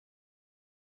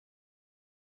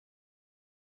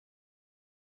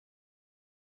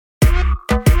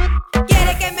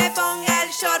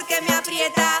que me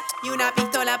aprieta y una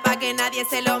pistola pa' que nadie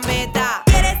se lo meta.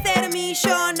 Quiere ser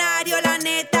millonario, la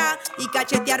neta, y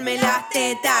cachetearme las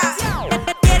tetas.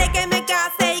 Quiere que me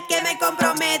case y que me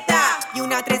comprometa, y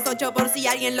una 38 por si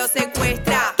alguien lo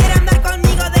secuestra. Quiere andar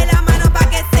conmigo de la mano pa'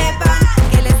 que sepan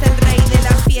que él es el rey de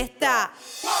la fiesta.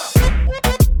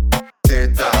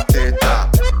 Teta, teta,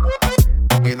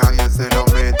 y nadie se lo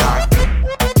meta.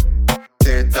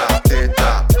 Teta,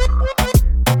 teta,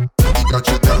 y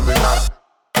cacheteármela.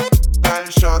 Cae el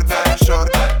short,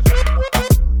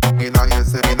 y nadie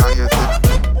se.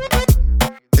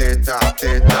 Teta,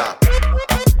 teta,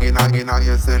 y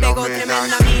nadie se lo Pegó meta.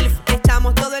 tremenda milf,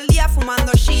 estamos todo el día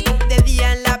fumando shit. De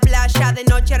día en la playa, de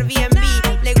noche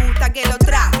Airbnb. Le gusta que lo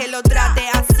trate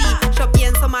así. Yo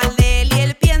pienso mal de él y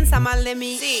él piensa mal de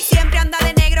mí. Siempre anda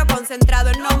de negro, concentrado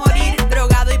en no morir.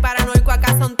 Drogado y paranoico,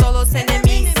 acá son todos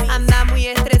enemigos. Anda muy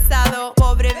estresado,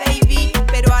 pobre baby,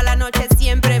 pero a la noche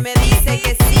siempre me dice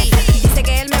que sí. Dice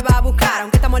que él me va a buscar,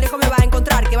 aunque estamos lejos me va a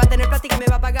encontrar. Que va a tener plata y que me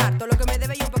va a pagar todo lo que me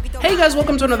debe y un poquito más. Hey guys,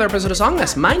 welcome to another episode of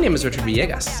Songless. My name is Richard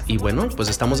Villegas. Y bueno, pues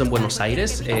estamos en Buenos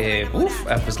Aires.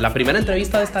 Pues la primera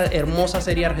entrevista de esta hermosa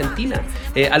serie argentina.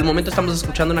 Al momento estamos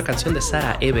escuchando una canción de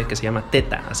Sara Hebe que se llama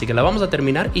Teta. Así que la vamos a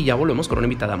terminar y ya volvemos con una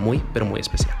invitada muy, pero muy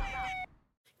especial.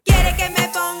 Quiere que me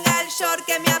ponga el short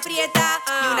que me aprieta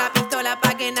y una pistola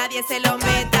pa' que nadie se lo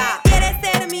meta. Quiere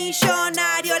ser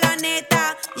millonario, la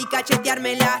neta, y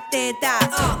cachetearme las tetas.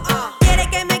 Quiere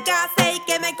que me case y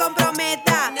que me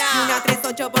comprometa, y una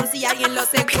 38 por si alguien lo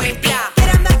secuestra.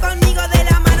 Quiere andar conmigo de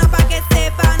la mano pa' que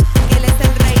sepan que él es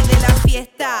el rey de la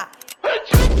fiesta.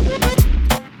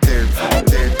 Teta,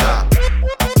 teta,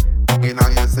 y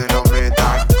nadie se lo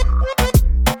meta.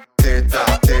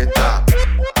 Teta, teta,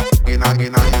 y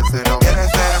nadie se lo meta. Quiere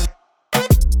ser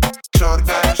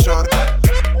short,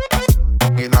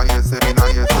 y nadie se.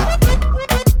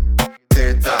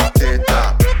 Teta,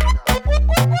 teta.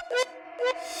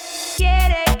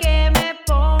 Quiere que me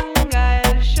ponga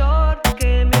el short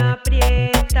que me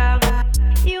aprieta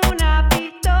y una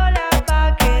pistola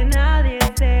pa' que nadie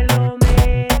se lo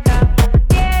meta.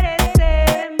 Quiere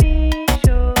ser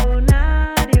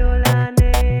millonario, la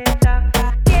neta.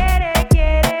 Quiere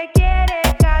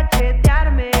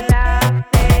cachetearme las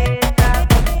tetas.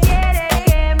 Quiere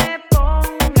que me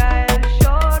ponga el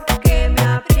short que me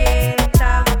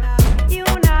aprieta y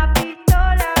una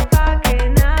pistola pa' que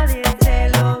nadie se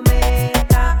lo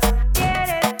meta.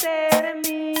 Quiere ser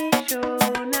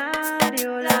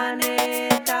millonario, la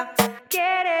neta.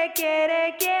 Quiere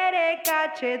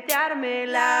cachetearme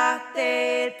las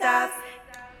tetas.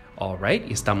 Alright,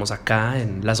 y estamos acá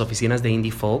en las oficinas de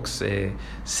Indie Folks,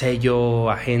 sello,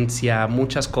 agencia,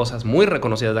 muchas cosas muy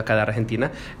reconocidas de acá de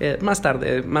Argentina.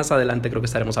 Más adelante creo que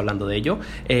estaremos hablando de ello.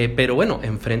 Pero bueno,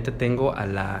 enfrente tengo a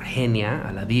la genia,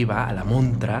 a la diva, a la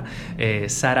montra,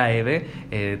 Sara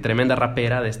Hebe, tremenda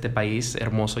rapera de este país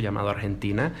hermoso llamado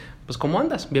Argentina. Pues, ¿cómo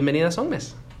andas? Bienvenida a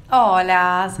Sonmes.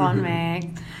 Hola, Sonmex.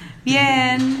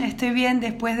 Bien, estoy bien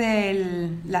después de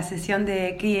la sesión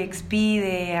de KXP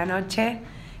de anoche,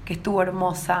 que estuvo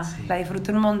hermosa. Sí. La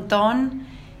disfruté un montón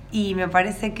y me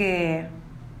parece que...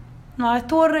 No,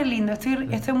 estuvo re lindo.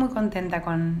 Estoy muy contenta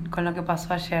con lo que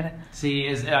pasó ayer. Sí,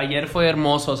 ayer fue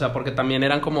hermoso, o sea, porque también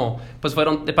eran como, pues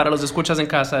fueron, para los escuchas en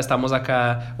casa, estamos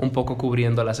acá un poco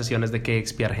cubriendo las sesiones de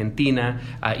KXP Argentina,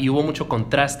 y hubo mucho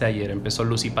contraste ayer. Empezó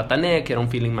Lucy Patané, que era un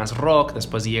feeling más rock,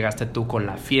 después llegaste tú con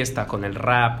la fiesta, con el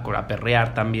rap, con la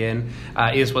perrear también,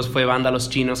 y después fue Banda Los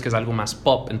Chinos, que es algo más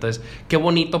pop. Entonces, qué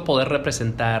bonito poder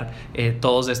representar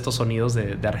todos estos sonidos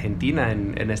de Argentina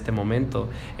en este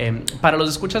momento. Para los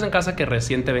escuchas en casa que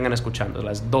recién te vengan escuchando,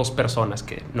 las dos personas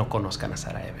que no conozcan a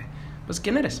Sara Hebe, pues,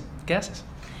 ¿quién eres? ¿Qué haces?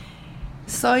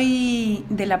 Soy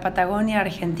de la Patagonia,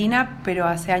 Argentina, pero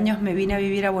hace años me vine a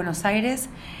vivir a Buenos Aires.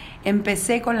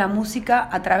 Empecé con la música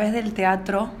a través del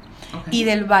teatro y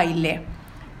del baile,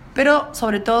 pero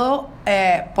sobre todo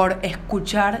por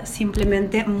escuchar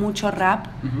simplemente mucho rap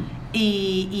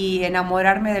y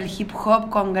enamorarme del hip hop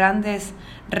con grandes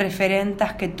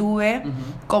referentes que tuve,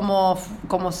 como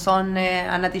son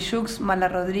Ana Tijoux, Mala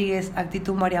Rodríguez,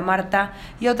 Actitud María Marta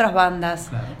y otras bandas,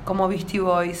 claro, como Beastie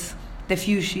Boys, The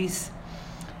Fugees.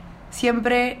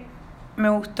 Siempre me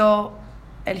gustó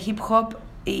el hip hop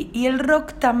y el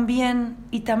rock también,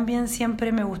 y también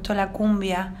siempre me gustó la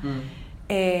cumbia.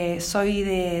 Soy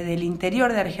del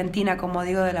interior de Argentina, como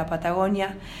digo, de la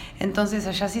Patagonia, entonces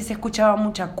allá sí se escuchaba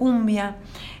mucha cumbia.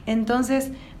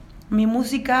 Entonces mi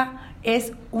música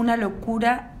es una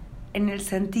locura en el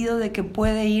sentido de que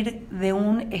puede ir de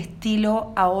un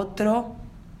estilo a otro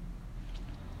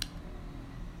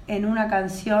en una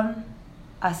canción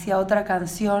hacia otra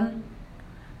canción.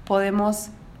 Podemos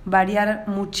variar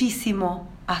muchísimo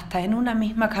hasta en una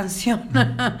misma canción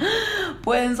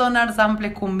pueden sonar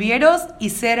samples cumbieros y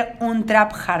ser un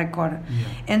trap hardcore.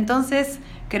 Entonces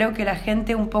creo que la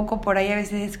gente un poco por ahí a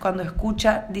veces cuando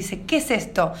escucha dice, ¿qué es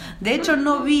esto? De hecho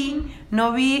no vi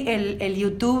el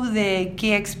YouTube de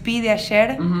KXP de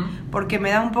ayer, porque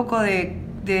me da un poco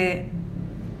de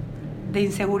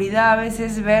inseguridad a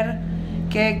veces ver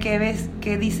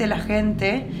qué dice la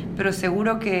gente, pero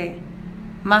seguro que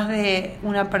más de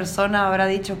una persona habrá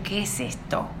dicho, ¿qué es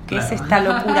esto? ¿Qué es esta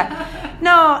locura?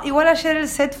 No, igual ayer el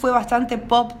set fue bastante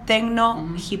pop,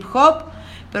 techno, hip hop,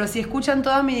 pero si escuchan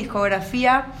toda mi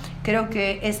discografía, creo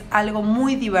que es algo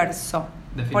muy diverso.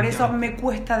 Por eso me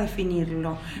cuesta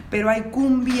definirlo. Pero hay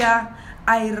cumbia,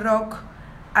 hay rock,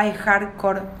 hay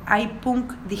hardcore, hay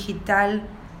punk digital,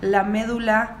 la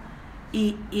médula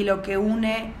y lo que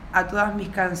une a todas mis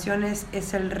canciones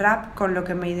es el rap, con lo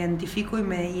que me identifico y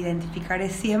me identificaré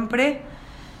siempre.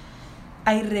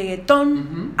 Hay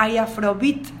reggaetón, hay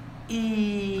afrobeat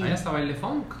y... Ahí hasta baile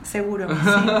funk. Seguro,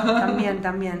 sí,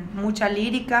 también. Mucha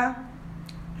lírica,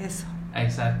 eso.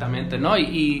 Exactamente, ¿no?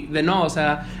 Y o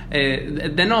sea,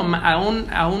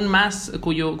 aún más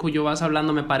cuyo vas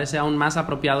hablando, me parece aún más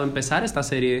apropiado empezar esta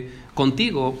serie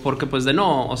contigo, porque pues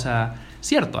o sea,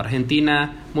 cierto,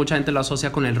 Argentina, mucha gente lo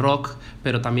asocia con el rock,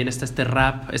 pero también está este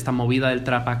rap, esta movida del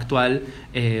trap actual,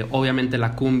 obviamente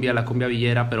la cumbia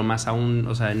villera, pero más aún,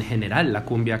 o sea, en general la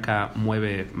cumbia acá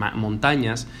mueve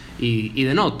montañas y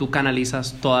tú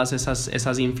canalizas todas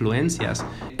esas influencias.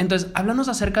 Entonces, háblanos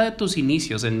acerca de tus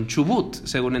inicios en Chubut,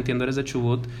 según entiendo eres de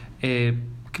Chubut,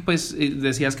 que pues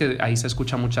decías que ahí se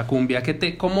escucha mucha cumbia.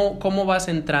 ¿Cómo vas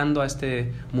entrando a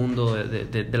este mundo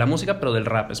de la música, pero del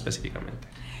rap específicamente?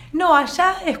 No,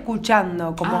 allá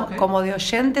escuchando, como de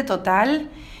oyente total,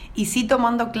 y sí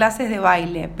tomando clases de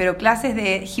baile, pero clases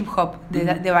de hip hop,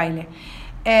 de baile.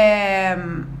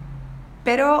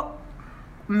 Pero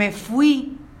me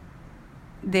fui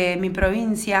de mi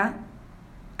provincia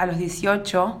a los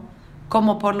 18,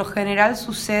 como por lo general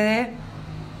sucede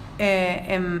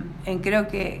en creo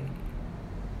que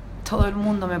todo el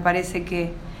mundo, me parece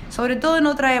que, sobre todo en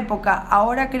otra época.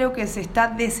 Ahora creo que se está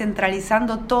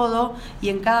descentralizando todo y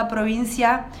en cada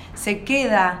provincia se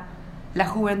queda la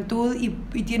juventud y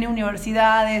tiene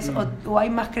universidades o hay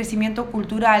más crecimiento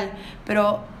cultural.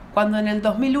 Pero cuando en el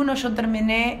 2001 yo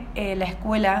terminé la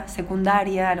escuela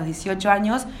secundaria a los 18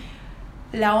 años,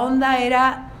 la onda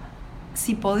era,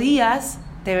 si podías,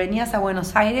 te venías a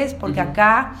Buenos Aires, porque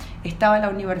acá estaba la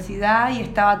universidad y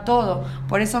estaba todo.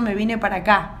 Por eso me vine para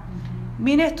acá.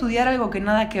 Vine a estudiar algo que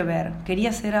nada que ver.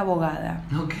 Quería ser abogada.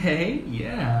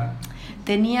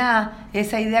 Tenía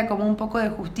esa idea como un poco de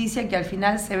justicia que al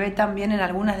final se ve también en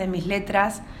algunas de mis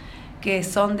letras, que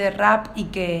son de rap y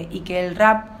que el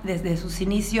rap desde sus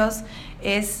inicios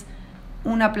es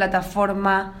una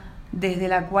plataforma desde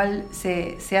la cual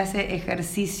se hace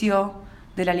ejercicio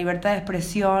de la libertad de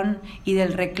expresión y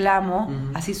del reclamo.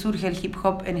 Así surge el hip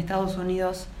hop en Estados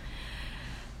Unidos,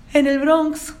 en el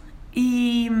Bronx.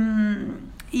 Y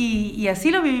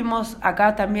así lo vivimos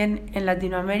acá también en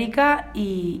Latinoamérica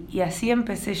y así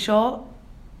empecé yo,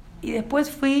 y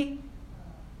después fui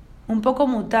un poco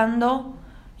mutando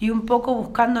y un poco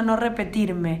buscando no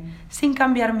repetirme, sin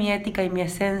cambiar mi ética y mi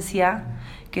esencia,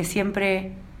 que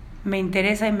siempre me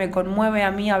interesa y me conmueve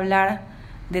a mí hablar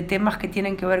de temas que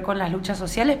tienen que ver con las luchas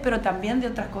sociales, pero también de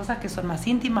otras cosas que son más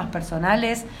íntimas,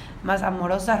 personales, más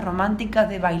amorosas, románticas,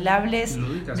 de bailables,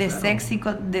 lúdicas, de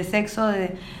sexo,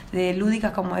 de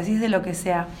lúdicas, como decís, de lo que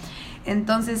sea.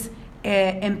 Entonces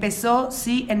empezó,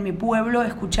 sí, en mi pueblo,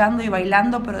 escuchando y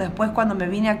bailando, pero después cuando me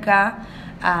vine acá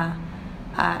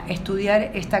a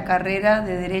estudiar esta carrera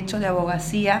de Derecho, de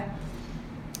Abogacía,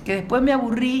 que después me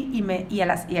aburrí y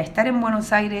a estar en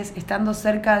Buenos Aires, estando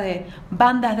cerca de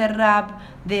bandas de rap,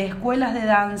 de escuelas de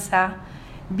danza,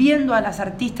 viendo a las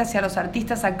artistas y a los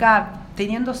artistas acá,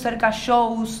 teniendo cerca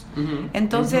shows,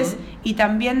 entonces, y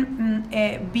también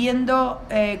viendo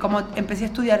como empecé a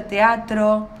estudiar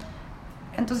teatro,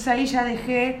 entonces ahí ya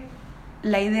dejé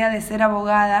la idea de ser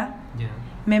abogada,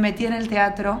 me metí en el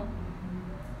teatro,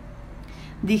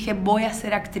 dije voy a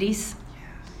ser actriz,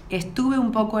 estuve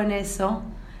un poco en eso.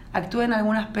 Actué en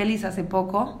algunas pelis hace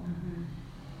poco.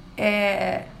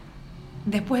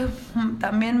 Después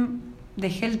también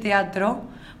dejé el teatro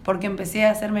porque empecé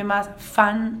a hacerme más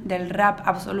fan del rap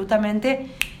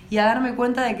absolutamente y a darme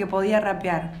cuenta de que podía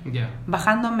rapear.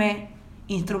 Bajándome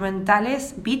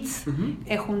instrumentales, beats,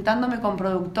 juntándome con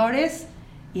productores,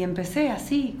 y empecé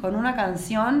así, con una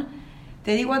canción.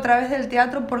 Te digo a través del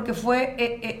teatro porque fue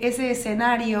ese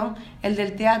escenario, el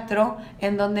del teatro,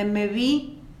 en donde me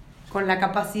vi con la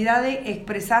capacidad de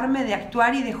expresarme, de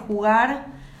actuar y de jugar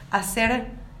a ser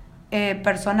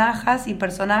personajes y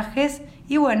personajes,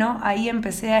 y bueno, ahí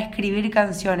empecé a escribir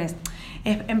canciones.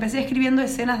 Empecé escribiendo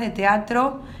escenas de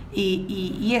teatro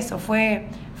y eso fue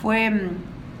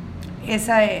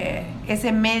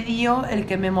ese medio el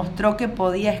que me mostró que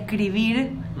podía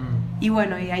escribir. Y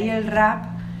bueno, y ahí el rap,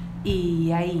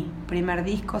 y ahí primer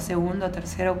disco, segundo,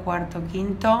 tercero, cuarto,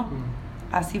 quinto,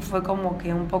 así fue como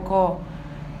que un poco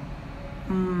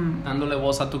dándole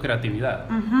voz a tu creatividad.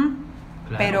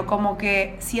 Claro. Pero como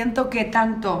que siento que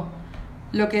tanto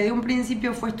lo que de un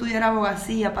principio fue estudiar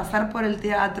abogacía, pasar por el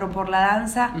teatro, por la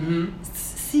danza,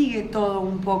 sigue todo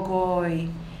un poco hoy.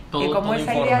 Como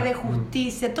esa idea de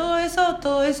justicia, todo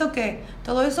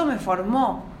eso me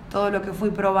formó, todo lo que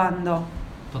fui probando.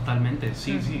 Totalmente,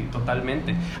 sí,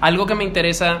 totalmente. Algo que me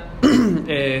interesa,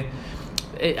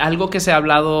 algo que se ha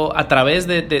hablado a través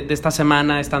de esta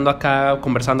semana, estando acá,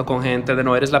 conversando con gente, de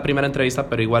no eres la primera entrevista,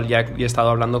 pero igual ya he estado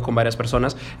hablando con varias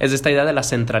personas, es de esta idea de la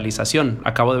centralización.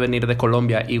 Acabo de venir de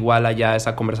Colombia, igual allá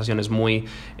esa conversación es muy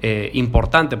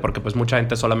importante, porque pues mucha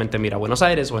gente solamente mira a Buenos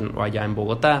Aires o allá en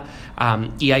Bogotá,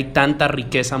 y hay tanta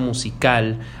riqueza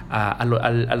musical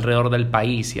alrededor del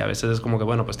país, y a veces es como que,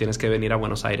 bueno, pues tienes que venir a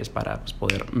Buenos Aires para pues,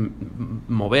 poder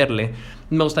moverle.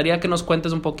 Me gustaría que nos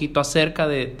cuentes un poquito acerca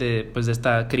de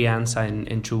esta crianza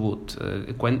en Chubut.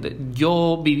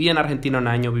 Yo viví en Argentina 1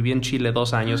 año, viví en Chile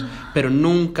 2 años, pero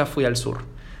nunca fui al sur.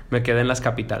 Me quedé en las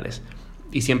capitales.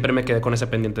 Y siempre me quedé con ese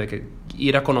pendiente de que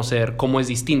ir a conocer cómo es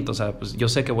distinto. O sea, pues yo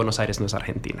sé que Buenos Aires no es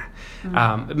Argentina.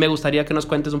 Me gustaría que nos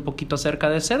cuentes un poquito acerca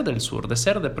de ser del sur, de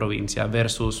ser de provincia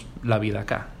versus la vida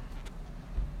acá.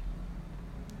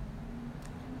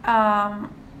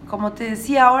 Como te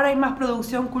decía, ahora hay más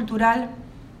producción cultural,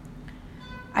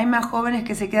 hay más jóvenes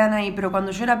que se quedan ahí, pero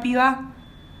cuando yo era piba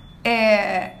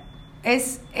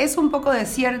es un poco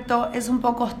desierto, es un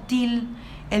poco hostil,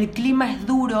 el clima es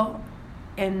duro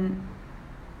en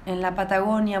la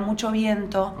Patagonia, mucho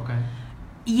viento,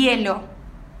 hielo,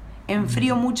 en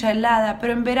frío mucha helada,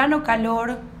 pero en verano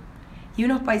calor y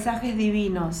unos paisajes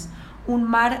divinos, un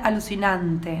mar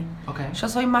alucinante. Yo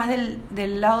soy más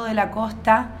del lado de la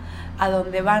costa, a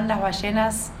donde van las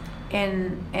ballenas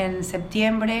en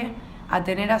septiembre a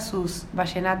tener a sus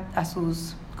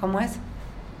 ¿cómo es?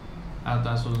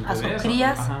 A sus bebés,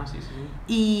 crías. Ajá, sí.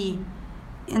 Y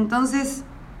entonces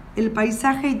el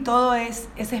paisaje y todo es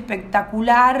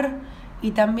espectacular,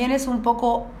 y también es un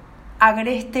poco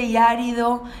agreste y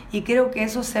árido, y creo que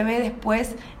eso se ve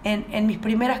después en mis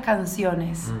primeras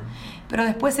canciones. Pero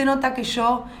después se nota que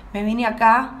yo me vine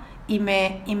acá y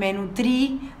me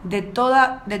nutrí de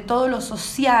todo lo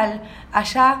social.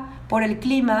 Allá, por el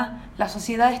clima, la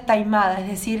sociedad es taimada, es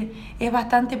decir, es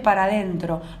bastante para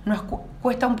adentro.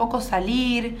 Cuesta un poco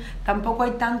salir, tampoco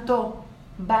hay tanto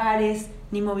bares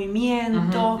ni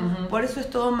movimiento, por eso es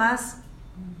todo más.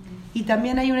 Y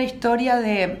también hay una historia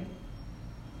de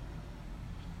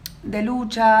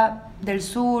lucha del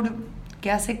sur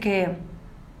que hace que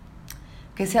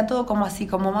sea todo como así,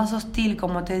 como más hostil,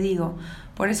 como te digo.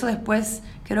 Por eso después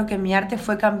creo que mi arte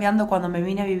fue cambiando cuando me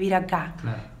vine a vivir acá,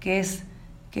 claro, que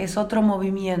es otro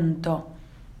movimiento.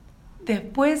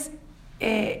 Después,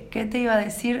 ¿qué te iba a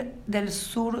decir del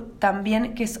sur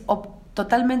también? Que es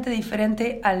totalmente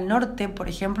diferente al norte, por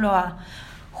ejemplo, a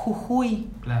Jujuy.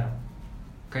 Claro,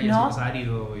 que es más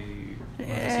árido y más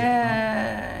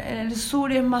desierto. El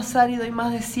sur es más árido y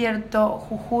más desierto.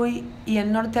 Jujuy y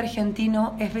el norte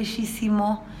argentino es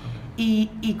bellísimo,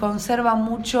 y conserva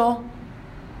mucho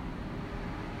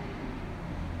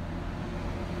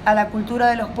a la cultura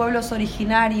de los pueblos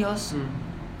originarios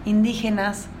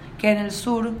indígenas, que en el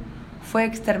sur fue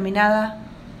exterminada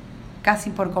casi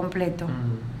por completo.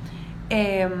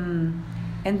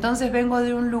 Entonces vengo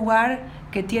de un lugar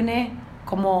que tiene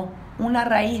como una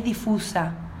raíz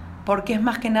difusa, porque es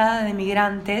más que nada de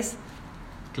migrantes,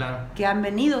 claro, que han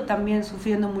venido también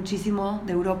sufriendo muchísimo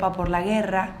de Europa por la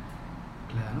guerra.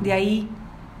 Claro. De ahí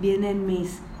vienen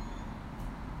mis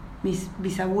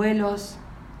bisabuelos.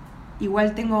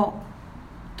 Igual tengo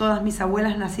todas mis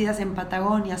abuelas nacidas en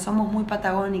Patagonia, somos muy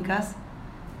patagónicas,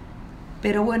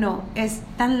 pero bueno, es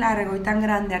tan largo y tan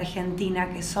grande Argentina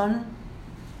que son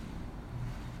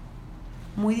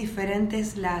muy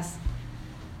diferentes las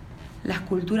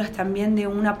culturas también de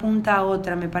una punta a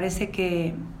otra. Me parece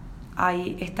que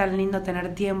es tan lindo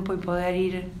tener tiempo y poder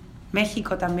ir.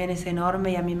 México también es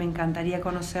enorme y a mí me encantaría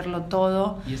conocerlo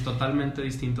todo. Y es totalmente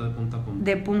distinto de punta a punta.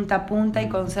 De punta a punta, y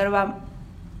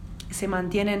se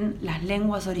mantienen las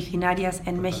lenguas originarias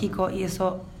en México, y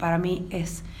eso para mí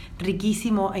es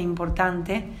riquísimo e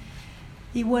importante.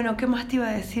 Y bueno, ¿qué más te iba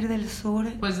a decir del sur?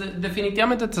 Pues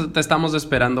definitivamente te estamos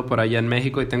esperando por allá en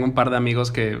México y tengo un par de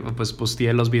amigos que pues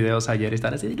posteé los videos ayer y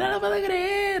están así, no lo puedo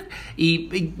creer.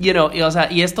 Y o sea,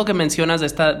 y esto que mencionas de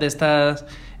estas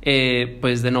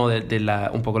pues de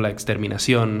la un poco la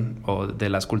exterminación o de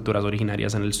las culturas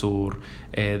originarias en el sur,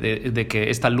 de que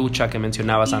esta lucha que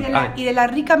mencionabas antes. Y de la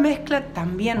rica mezcla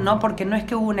también, ¿no? Porque no es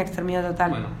que hubo un exterminio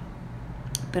total. Bueno.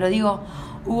 Pero digo,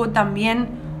 hubo también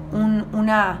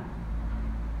una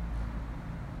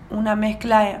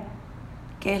mezcla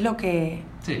que es lo que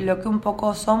un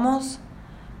poco somos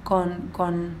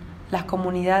con las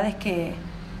comunidades que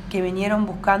vinieron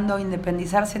buscando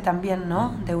independizarse también,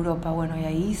 ¿no? De Europa. Bueno, y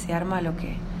ahí se arma lo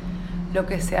que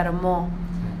se armó.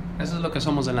 Eso es lo que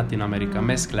somos en Latinoamérica,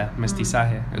 mezcla,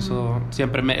 mestizaje. Eso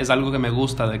siempre es algo que me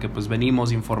gusta, de que pues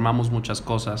venimos, informamos muchas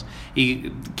cosas.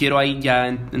 Y quiero ahí ya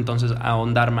entonces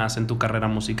ahondar más en tu carrera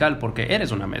musical, porque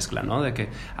eres una mezcla, ¿no? De que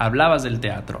hablabas del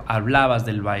teatro, hablabas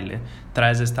del baile,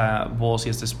 traes esta voz y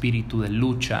este espíritu de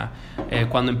lucha.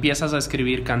 Cuando empiezas a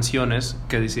escribir canciones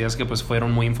que decías que pues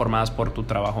fueron muy informadas por tu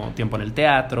tiempo en el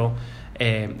teatro,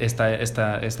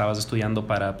 estabas estudiando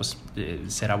para pues,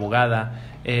 ser abogada.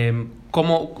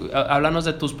 Háblanos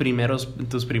de tus primeras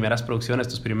producciones,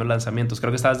 tus primeros lanzamientos.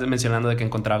 Creo que estabas mencionando de que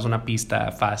encontrabas una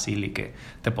pista fácil y que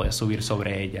te podías subir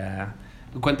sobre ella.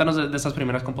 Cuéntanos de esas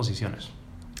primeras composiciones.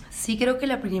 Sí, creo que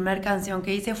la primera canción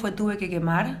que hice fue Tuve que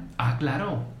quemar. Ah,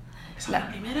 claro. ¿Esa es la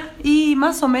primera? Y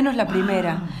más o menos la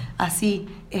primera. Así,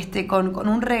 con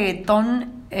un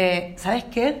reggaetón. ¿Sabes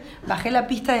qué? Bajé la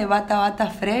pista de Bata Bata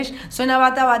Fresh, suena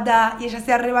Bata Bata y ella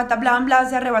se arrebata, blan blan,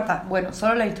 se arrebata. Bueno,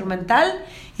 solo la instrumental,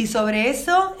 y sobre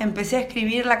eso empecé a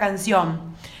escribir la canción.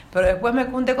 Pero después me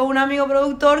junté con un amigo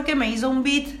productor que me hizo un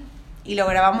beat y lo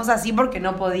grabamos así porque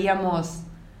no podíamos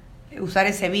usar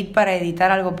ese beat para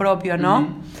editar algo propio, ¿no?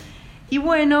 Uh-huh. Y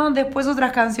bueno, después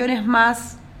otras canciones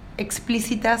más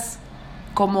explícitas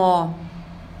como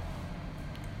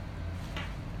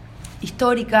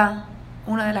Histórica,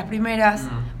 una de las primeras,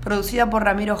 producida por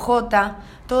Ramiro J.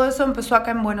 Todo eso empezó acá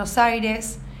en Buenos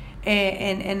Aires,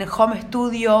 en el home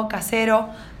studio casero,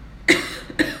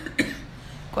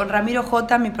 con Ramiro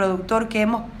J., mi productor, que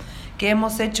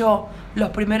hemos hecho los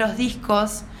primeros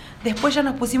discos. Después ya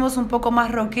nos pusimos un poco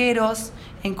más rockeros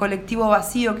en Colectivo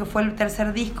Vacío, que fue el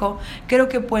tercer disco. Creo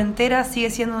que Puentera sigue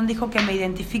siendo un disco que me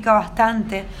identifica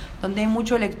bastante, donde hay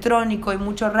mucho electrónico y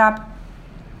mucho rap.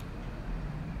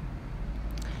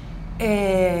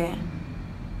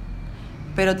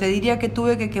 Pero te diría que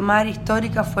Tuve que quemar,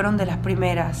 Histórica fueron de las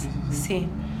primeras, sí.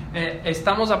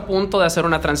 Estamos a punto de hacer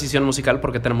una transición musical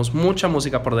porque tenemos mucha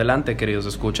música por delante, queridos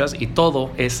escuchas, y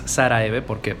todo es Sara Hebe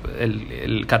porque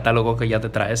el catálogo que ya te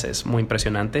traes es muy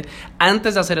impresionante.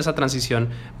 Antes de hacer esa transición,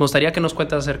 me gustaría que nos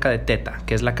cuentes acerca de Teta,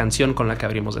 que es la canción con la que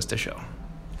abrimos este show.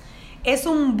 Es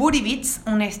un booty beats,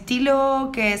 un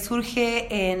estilo que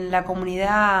surge en la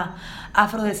comunidad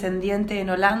afrodescendiente en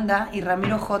Holanda, y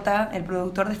Ramiro J., el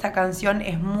productor de esta canción,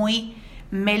 es muy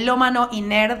melómano y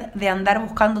nerd de andar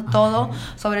buscando todo.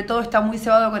 Sobre todo está muy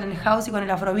cebado con el house y con el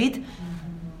afrobeat.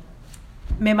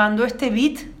 Me mandó este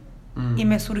beat y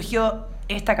me surgió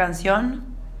esta canción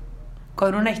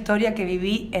con una historia que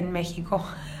viví en México.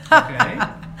 Okay.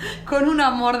 Con un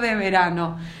amor de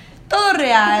verano. Todo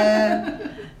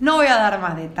real. No voy a dar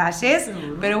más detalles,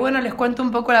 pero bueno, les cuento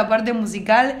un poco la parte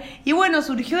musical. Y bueno,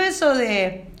 surgió eso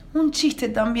de un chiste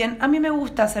también. A mí me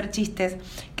gusta hacer chistes,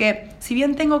 que si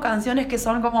bien tengo canciones que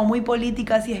son como muy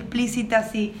políticas y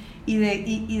explícitas y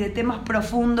de temas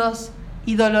profundos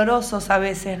y dolorosos a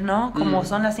veces, ¿no? Como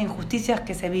son las injusticias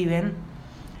que se viven.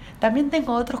 También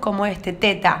tengo otros como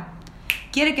Teta.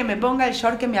 Quiere que me ponga el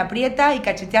short que me aprieta y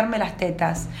cachetearme las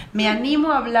tetas. Me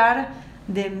animo a hablar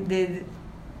de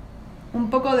un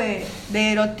poco de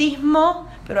erotismo,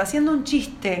 pero haciendo un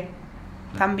chiste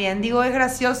también. Digo, es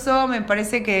gracioso, me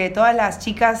parece que todas las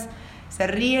chicas se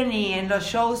ríen y en los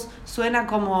shows suena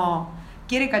como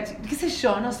qué sé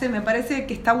yo, no sé, me parece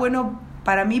que está bueno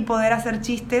para mí poder hacer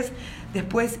chistes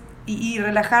después y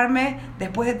relajarme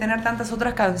después de tener tantas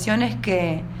otras canciones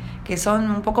que son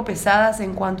un poco pesadas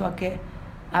en cuanto a que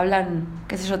hablan,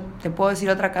 qué sé yo, te puedo decir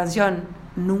otra canción,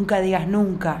 Nunca digas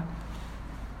nunca.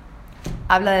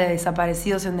 Habla de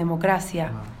desaparecidos en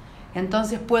democracia.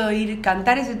 Entonces puedo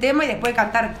cantar ese tema y después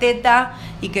cantar Teta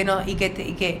y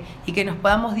que nos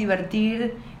podamos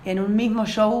divertir en un mismo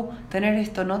show, tener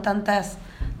esto, ¿no? Tantas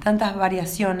tantas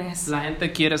variaciones. La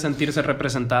gente quiere sentirse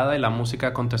representada y la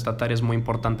música contestataria es muy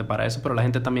importante para eso, pero la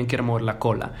gente también quiere mover la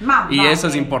cola. Y eso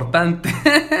es importante.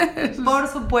 Por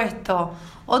supuesto.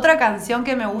 Otra canción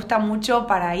que me gusta mucho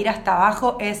para ir hasta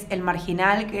abajo es El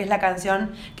Marginal, que es la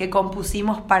canción que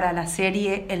compusimos para la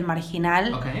serie El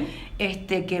Marginal.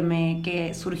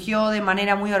 Que surgió de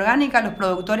manera muy orgánica. Los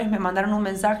productores me mandaron un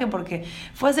mensaje porque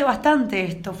fue hace bastante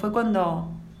esto. Fue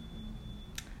cuando...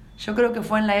 Yo creo que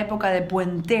fue en la época de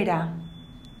Puentera,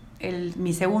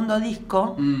 mi segundo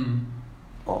disco,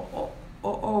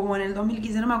 o en el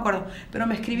 2015, no me acuerdo. Pero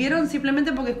me escribieron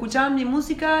simplemente porque escuchaban mi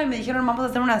música y me dijeron, vamos a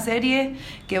hacer una serie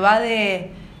que va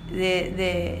de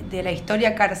la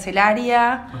historia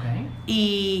carcelaria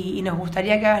y nos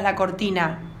gustaría que hagas la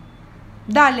cortina.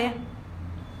 Dale.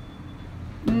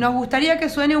 Nos gustaría que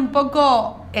suene un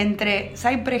poco entre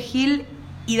Cypress Hill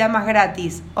y Damas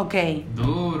Gratis. Ok.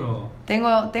 Duro.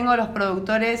 Tengo los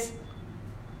productores.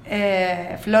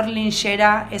 Flor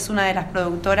Linchera es una de las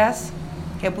productoras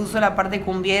que puso la parte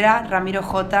cumbiera. Ramiro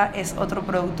J es otro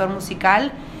productor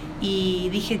musical. Y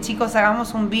dije, chicos,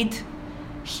 hagamos un beat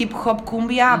hip hop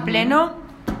cumbia a pleno.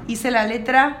 Hice la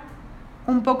letra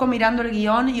un poco mirando el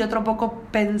guión y otro poco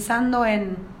pensando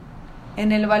en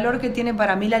el valor que tiene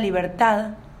para mí la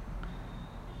libertad.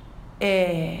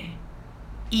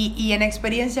 Y en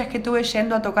experiencias que tuve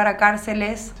yendo a tocar a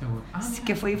cárceles,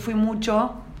 que fui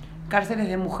mucho, cárceles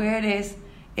de mujeres,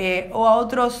 o a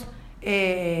otros,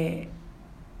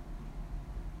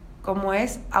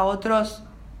 a otros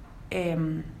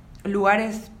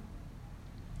lugares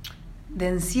de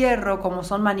encierro, como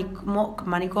son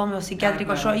manicomios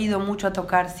psiquiátricos. Yo he ido mucho a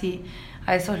tocar, sí,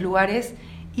 a esos lugares.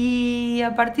 Y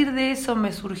a partir de eso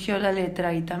me surgió la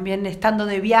letra, y también estando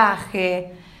de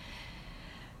viaje,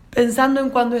 pensando en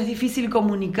cuando es difícil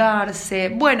comunicarse.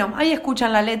 Bueno, ahí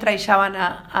escuchan la letra y ya van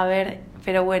a ver.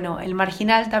 Pero bueno, El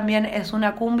Marginal también es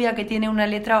una cumbia que tiene una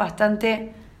letra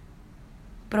bastante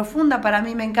profunda. Para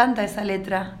mí me encanta esa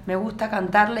letra, me gusta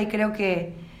cantarla y creo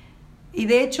que... Y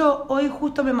de hecho, hoy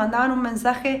justo me mandaban un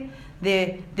mensaje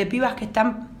de pibas que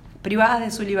están privadas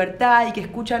de su libertad y que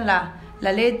escuchan la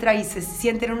letra y se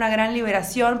sienten una gran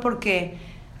liberación porque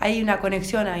hay una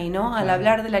conexión ahí, ¿no? Al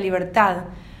hablar de la libertad.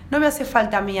 No me hace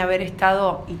falta a mí haber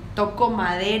estado, y toco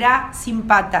madera, sin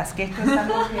patas, que esto es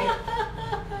algo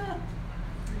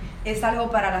que es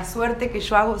algo para la suerte que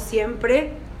yo hago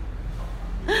siempre.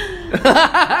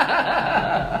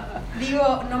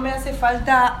 Digo, no me hace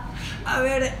falta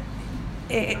haber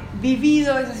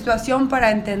vivido esa situación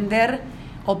para entender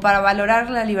o para valorar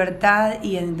la libertad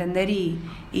y entender, y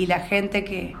la gente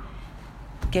que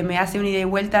me hace una ida y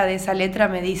vuelta de esa letra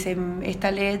me dice,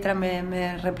 esta letra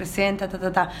me representa,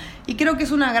 y creo que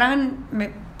es una gran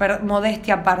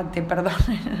modestia aparte, perdón,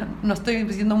 no estoy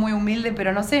siendo muy humilde,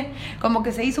 pero no sé, como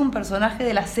que se hizo un personaje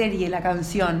de la serie, la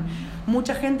canción.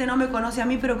 Mucha gente no me conoce a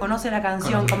mí, pero conoce la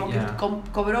canción, como que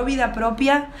cobró vida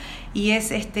propia, y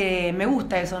es me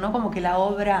gusta eso, ¿no? Como que la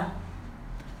obra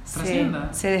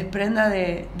se desprenda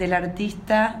del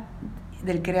artista,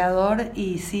 del creador,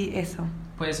 y sí, eso.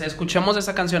 Pues escuchamos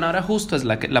esa canción ahora, justo es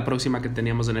la próxima que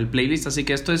teníamos en el playlist, así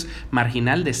que esto es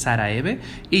Marginal de Sara Hebe,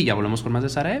 y ya volvemos con más de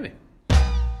Sara Hebe.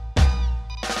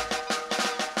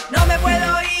 No me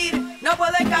puedo ir, no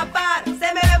puedo escapar, se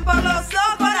me ven por los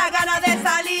ojos las ganas de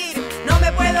salir. No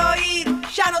me puedo ir,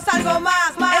 ya no salgo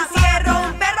más. Encierro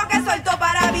un perro que suelto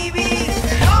para vivir.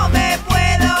 No me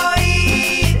puedo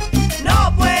ir,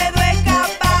 no puedo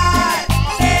escapar,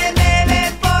 se me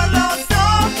ven por los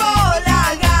ojos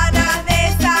las ganas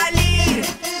de salir.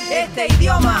 Este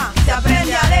idioma se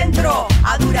aprende adentro,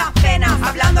 a duras penas,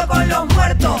 hablando con los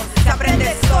muertos. Se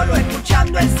aprende solo,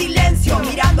 escuchando el silencio,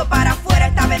 mirando para afuera,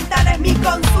 esta ventana es mi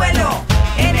consuelo.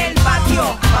 En el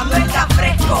patio, cuando está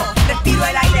fresco, respiro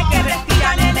el aire que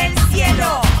respiran en el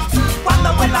cielo.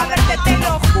 Cuando vuelva a verte te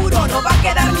lo juro, no va a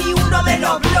quedar ni uno de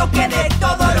los bloques de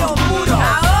todos los muros.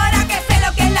 Ahora que sé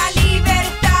lo que es la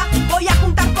libertad, voy a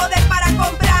juntar poder para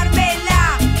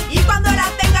comprármela. Y cuando la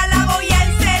tenga la voy a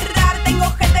encerrar. Tengo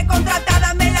gente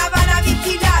contratada, me la van a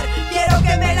vigilar. Quiero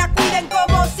que me la cuiden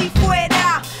como si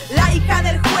fuera la hija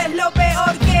del juez, lo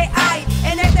peor que hay.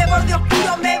 En este borde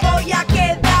oscuro me voy a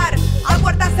quedar.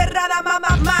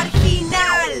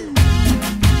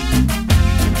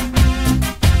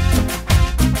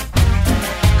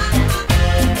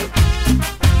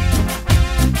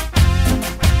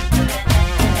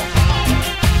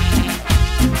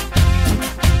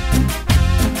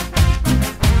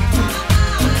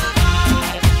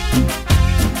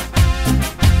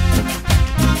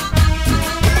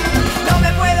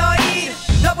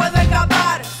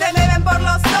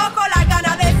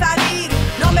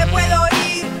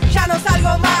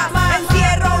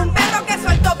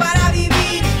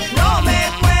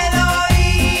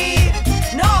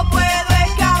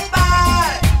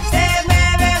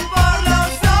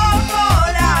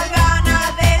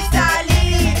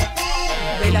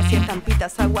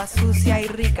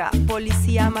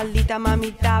 policía maldita,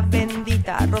 mamita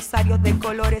bendita, rosarios de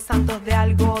colores, santos de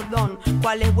algodón,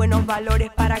 cuáles buenos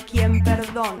valores para quien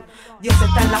perdón. Dios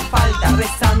está en la falta,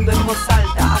 rezando en voz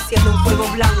alta, haciendo un fuego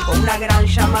blanco, una gran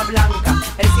llama blanca.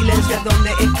 El silencio es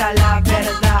donde está la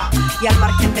verdad, y al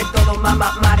margen de todo,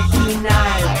 mama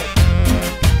marginal.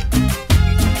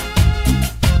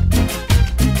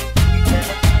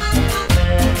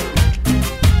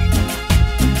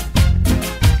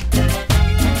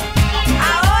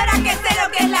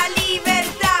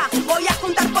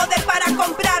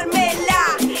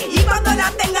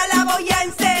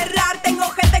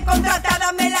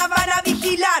 Contratada, me la van a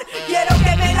vigilar. Quiero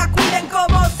que me la cuiden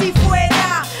como si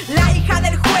fuera la hija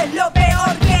del juez, lo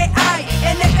peor que hay.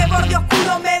 En este borde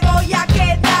oscuro me voy a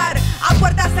quedar, a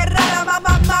puerta cerrada,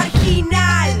 mamá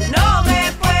marginal. No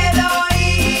me puedo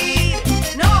ir,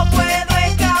 no puedo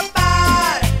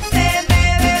escapar. Se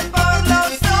me ven por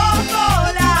los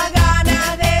ojos las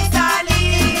ganas de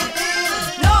salir.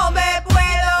 No me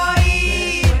puedo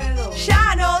ir,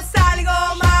 ya no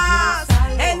salgo más.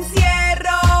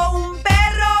 Encierro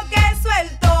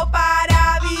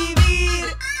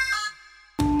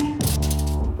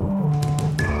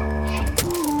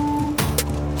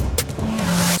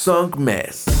Song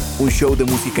Mess, un show de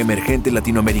música emergente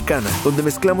latinoamericana donde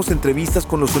mezclamos entrevistas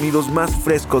con los sonidos más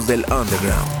frescos del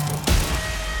underground.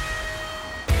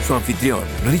 Su anfitrión,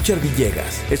 Richard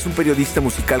Villegas, es un periodista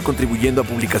musical contribuyendo a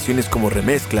publicaciones como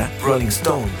Remezcla, Rolling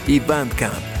Stone y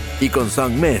Bandcamp. Y con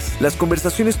Song Mess, las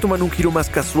conversaciones toman un giro más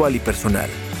casual y personal,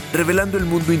 revelando el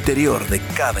mundo interior de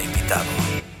cada invitado.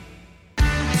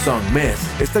 Song Mess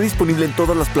está disponible en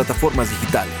todas las plataformas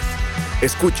digitales.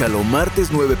 Escúchalo martes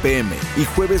 9 p.m. y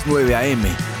jueves 9 a.m.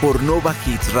 por Nova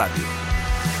Hits Radio.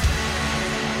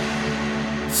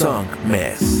 Song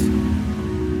Mess.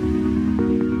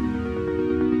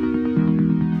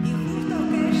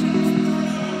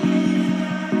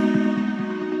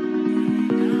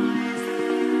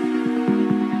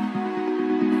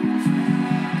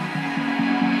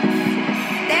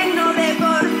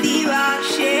 Tecnodeportiva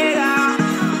llega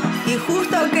y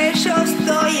justo que yo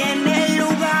estoy en el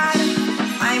lugar.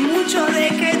 Hay mucho de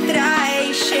que trae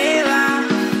y lleva,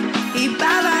 y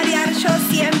pa' variar yo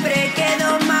siempre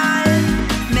quedo mal.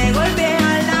 Me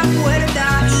golpean la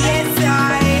puerta y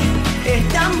esa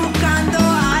están buscando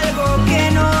algo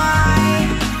que no hay.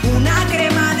 Una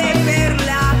crema de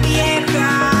perla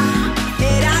vieja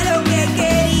era lo que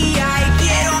quería y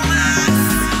quiero más.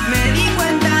 Me di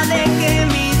cuenta de que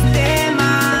mis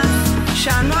temas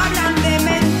ya no hablan de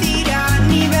mentira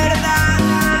ni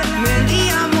verdad. Me di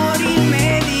amor y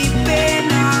me di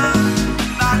pena,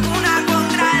 vacuna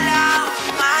contra la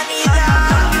humanidad.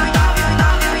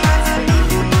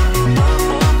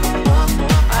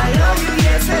 I love you y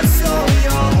ese soy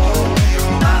yo.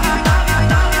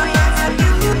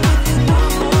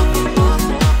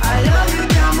 I love you,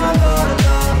 te amo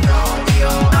gordo.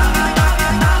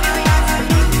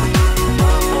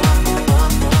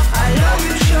 I love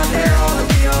you, yo te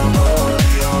odio.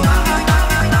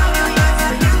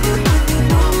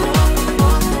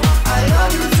 I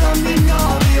love you, son mi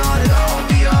novio.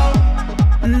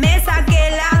 Me saqué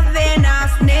las venas,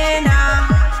 nena.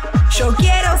 Yo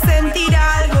quiero sentir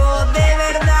algo de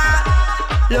verdad.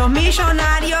 Los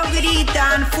millonarios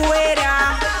gritan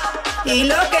fuera y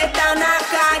los que están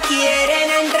acá quieren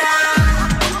entrar.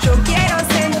 Yo quiero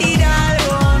sentir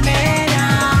algo, nena.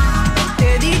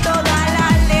 Te di todas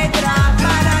las letras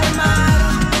para armar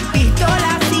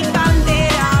pistolas y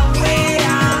bandera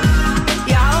fuera,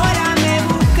 y ahora me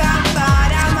buscas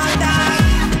para matar.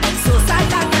 Sos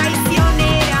alta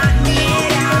traicionera,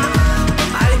 niera.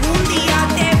 Algún día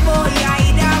te voy a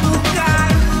ir a buscar.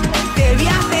 Te voy a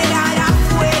esperar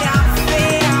afuera,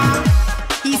 fea,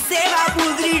 y se va a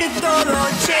pudrir todo,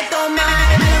 cheto.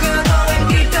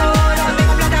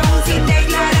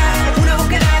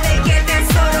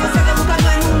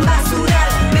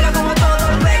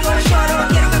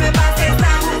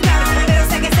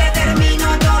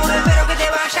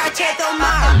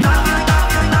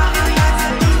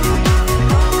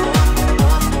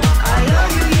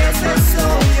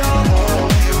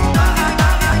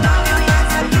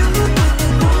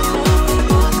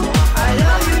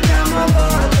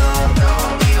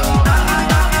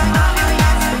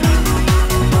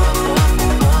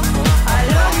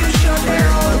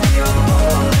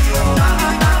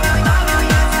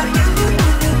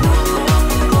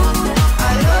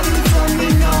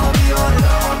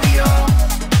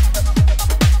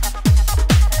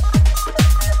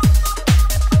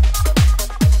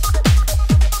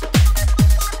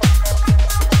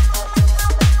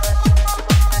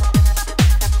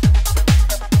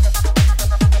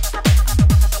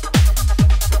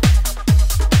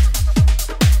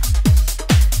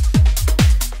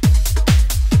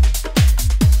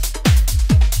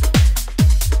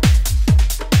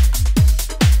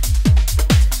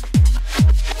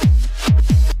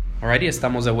 Alrighty,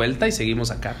 estamos de vuelta y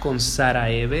seguimos acá con Sara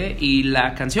Hebe. Y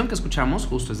la canción que escuchamos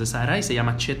justo es de Sara y se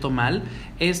llama Cheto Mal.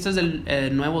 Este es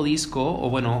del nuevo disco, o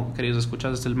bueno, queridos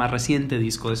escuchados, este es el más reciente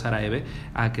disco de Sara Hebe,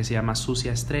 que se llama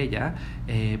Sucia Estrella.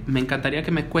 Me encantaría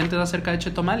que me cuentes acerca de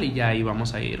Cheto Mal y ya ahí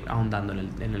vamos a ir ahondando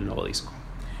en el nuevo disco.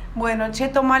 Bueno,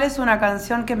 Cheto Mal es una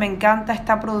canción que me encanta,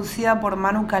 está producida por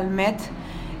Manu Calmet.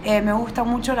 Me gusta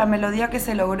mucho la melodía que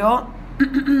se logró.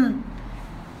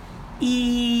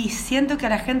 Y siento que a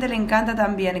la gente le encanta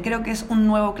también. Creo que es un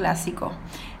nuevo clásico.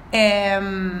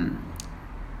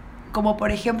 Como por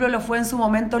ejemplo lo fue en su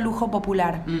momento Lujo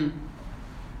Popular.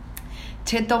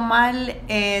 Cheto Mal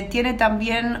tiene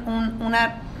también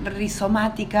una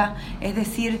rizomática, es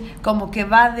decir, como que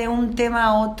va de un tema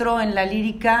a otro en la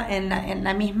lírica, en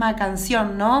la misma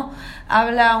canción, ¿no?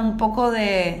 Habla un poco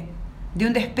de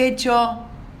un despecho,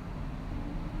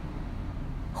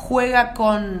 juega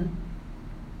con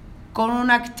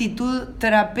una actitud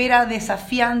trapera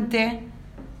desafiante,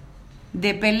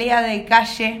 de pelea de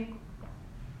calle,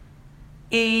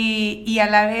 y a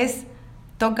la vez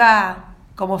toca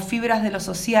como fibras de lo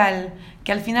social,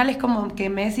 que al final es como que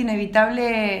me es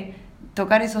inevitable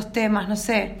tocar esos temas, no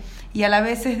sé, y a la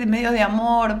vez es de medio de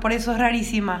amor, por eso es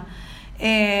rarísima.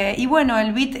 Y bueno,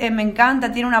 el beat me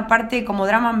encanta, tiene una parte como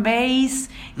drum and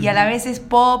bass, y a la vez es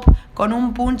pop, con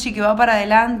un punchy que va para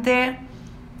adelante.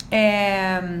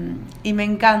 Y me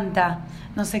encanta,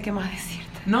 no sé qué más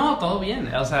decirte. No, todo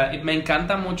bien, o sea, me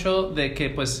encanta mucho de que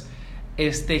pues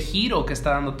este giro que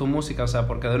está dando tu música, o sea,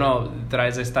 porque de nuevo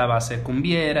traes esta base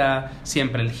cumbiera,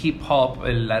 siempre el hip hop,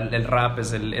 el rap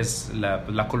es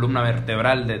la columna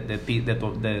vertebral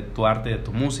de tu arte, de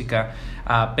tu música,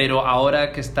 pero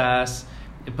ahora que estás,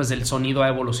 pues el sonido ha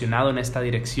evolucionado en esta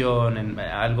dirección, en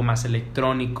algo más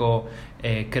electrónico,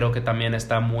 creo que también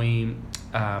está muy...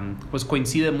 pues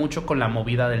coincide mucho con la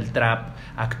movida del trap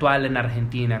actual en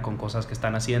Argentina, con cosas que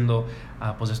están haciendo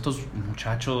pues estos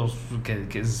muchachos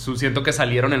que siento que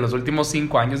salieron en los últimos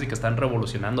 5 años y que están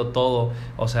revolucionando todo.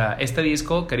 O sea, este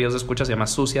disco, queridos escuchas, se llama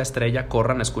Sucia Estrella.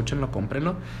 Corran, escúchenlo,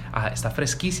 cómprenlo. Está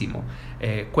fresquísimo.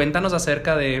 Cuéntanos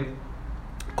acerca de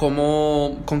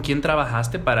con quién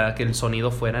trabajaste para que el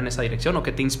sonido fuera en esa dirección, o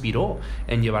qué te inspiró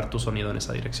en llevar tu sonido en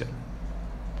esa dirección.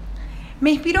 Me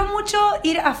inspiró mucho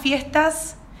ir a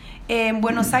fiestas.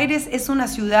 Buenos Aires es una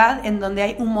ciudad en donde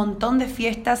hay un montón de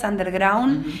fiestas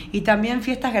underground y también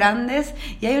fiestas grandes,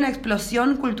 y hay una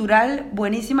explosión cultural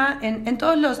buenísima en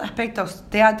todos los aspectos: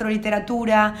 teatro,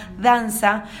 literatura,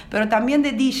 danza, pero también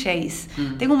de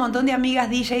DJs. Tengo un montón de amigas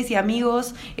DJs y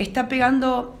amigos. Está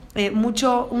pegando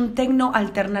mucho un tecno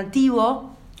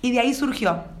alternativo, y de ahí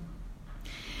surgió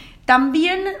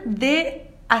también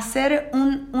de hacer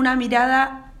una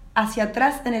mirada hacia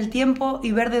atrás en el tiempo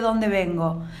y ver de dónde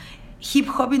vengo. Hip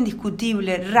hop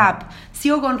indiscutible, rap.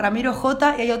 Sigo con Ramiro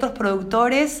J y hay otros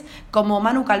productores como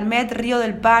Manu Calmet, Río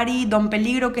del Pari, Don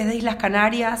Peligro, que es de Islas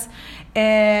Canarias,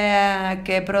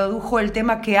 que produjo el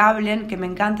tema Que Hablen, que me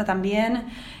encanta también.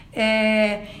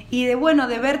 Y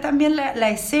de ver también la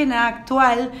escena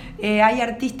actual. Hay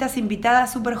artistas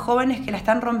invitadas súper jóvenes que la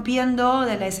están rompiendo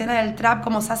de la escena del trap,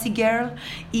 como Sassy Girl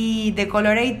y The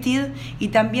Colorated, y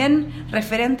también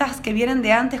referentas que vienen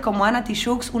de antes como Ana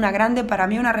Tijoux, una grande para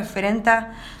mí, una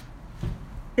referenta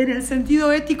en el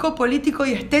sentido ético, político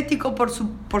y estético por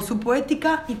su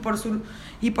poética y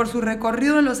por su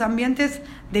recorrido en los ambientes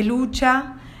de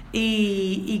lucha.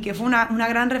 Y que fue una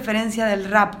gran referencia del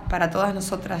rap para todas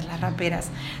nosotras, las raperas.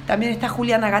 También está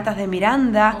Juliana Gatas de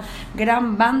Miranda,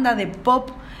 gran banda de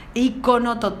pop,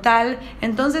 ícono total.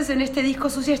 Entonces en este disco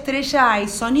Sucia Estrella hay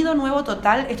sonido nuevo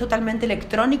total, es totalmente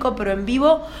electrónico, pero en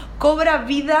vivo cobra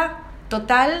vida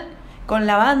total con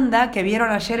la banda que vieron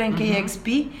ayer en KXP,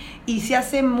 y se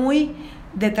hace muy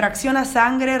de tracción a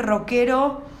sangre,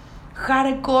 rockero,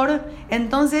 hardcore.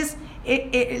 Entonces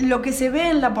lo que se ve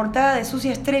en la portada de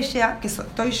Sucia Estrella, que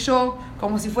estoy yo,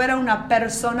 como si fuera una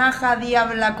personaje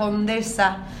diabla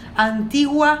condesa,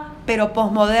 antigua pero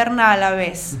posmoderna a la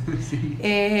vez. Sí.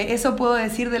 Eso puedo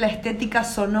decir de la estética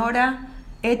sonora,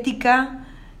 ética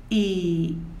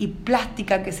y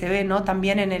plástica que se ve, ¿no?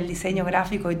 También en el diseño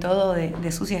gráfico y todo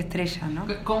de Sucia Estrella, ¿no?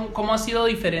 ¿Cómo ha sido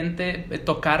diferente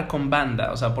tocar con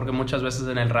banda? O sea, porque muchas veces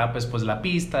en el rap es pues la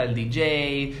pista, el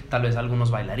DJ, tal vez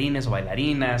algunos bailarines o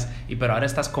bailarinas, pero ahora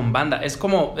estás con banda. Es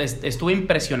como, estuve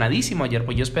impresionadísimo ayer,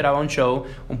 pues yo esperaba un show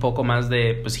un poco más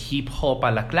de pues hip hop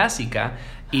a la clásica,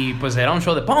 y pues era un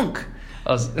show de punk.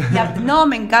 No,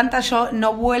 me encanta. Yo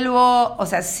no vuelvo, o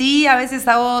sea, sí, a veces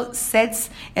hago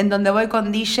sets en donde voy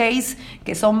con DJs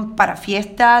que son para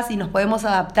fiestas y nos podemos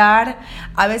adaptar.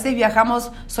 A veces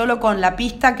viajamos solo con la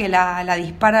pista que la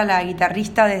dispara la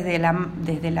guitarrista desde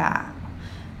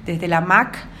desde la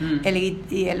Mac,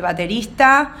 y el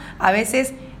baterista, a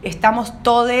veces estamos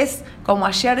todes, como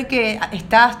ayer que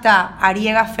está hasta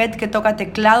Ariega Fett que toca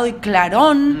teclado y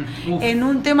clarón. En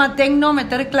un tema tecno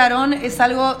meter clarón es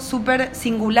algo súper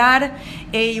singular.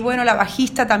 Y bueno, la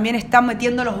bajista también está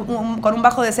metiéndolo con un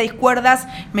bajo de 6 cuerdas,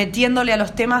 metiéndole a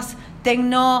los temas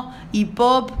tecno y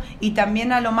pop y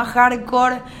también a lo más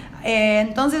hardcore.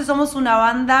 Entonces somos una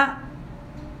banda,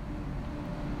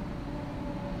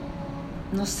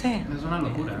 no sé, es una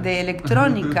locura, de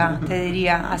electrónica, te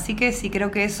diría. Así que sí,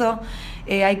 creo que eso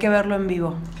hay que verlo en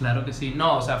vivo. Claro que sí.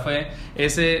 No, o sea, fue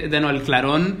ese, el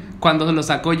clarón, cuando lo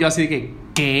sacó yo así de que,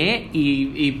 ¿qué?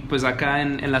 Y pues acá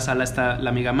en la sala está la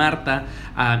amiga Marta,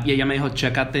 y ella me dijo,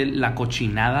 chécate la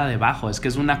cochinada debajo, es que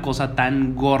es una cosa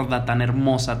tan gorda, tan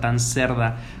hermosa, tan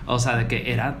cerda, o sea, de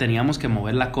que teníamos que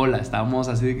mover la cola, estábamos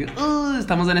así de que,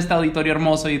 estamos en este auditorio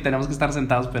hermoso y tenemos que estar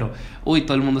sentados, pero,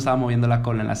 todo el mundo estaba moviendo la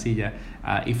cola en la silla,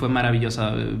 y fue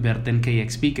maravilloso verte en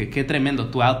KXP, qué tremendo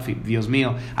tu outfit, Dios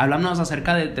mío. Háblanos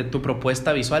acerca de tu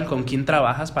propuesta visual, ¿con quién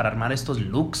trabajas para armar estos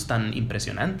looks tan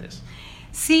impresionantes?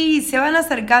 Sí, se van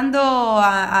acercando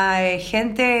a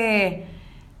gente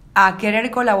a querer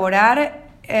colaborar,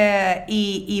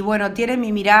 y bueno, tiene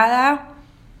mi mirada.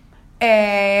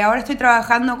 Ahora estoy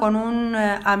trabajando con un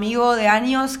amigo de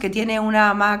años que tiene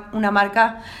una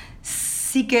marca,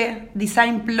 Psyche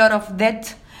Design Plot of Death.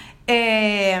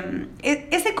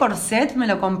 Ese corset me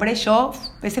lo compré yo,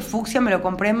 ese fucsia me lo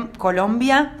compré en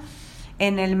Colombia,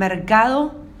 en el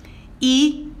mercado,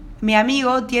 y mi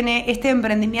amigo tiene este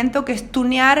emprendimiento que es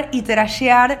tunear y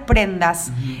trashear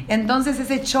prendas. Entonces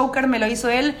ese choker me lo hizo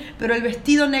él, pero el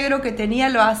vestido negro que tenía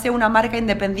lo hace una marca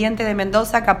independiente de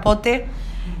Mendoza, Capote,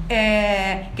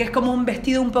 que es como un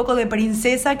vestido un poco de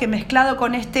princesa, que mezclado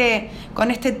con este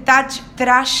touch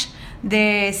trash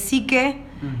de Psyche,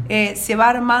 se va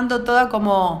armando toda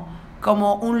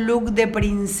como un look de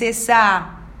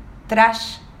princesa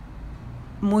trash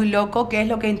muy loco, que es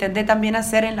lo que intenté también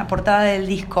hacer en la portada del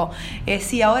disco.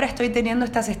 Sí, ahora estoy teniendo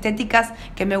estas estéticas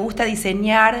que me gusta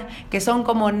diseñar, que son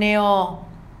como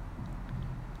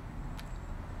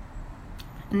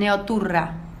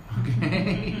neoturra.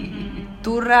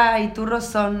 Turra y turro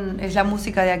es la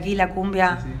música de aquí, la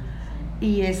cumbia, sí.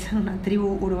 Y es una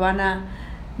tribu urbana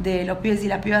de los pibes y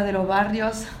las pibas de los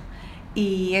barrios,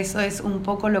 y eso es un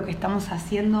poco lo que estamos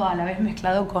haciendo, a la vez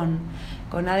mezclado con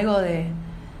algo de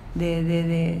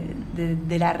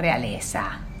la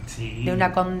realeza, sí, de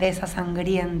una condesa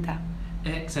sangrienta.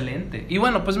 Excelente. Y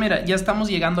bueno, pues mira, ya estamos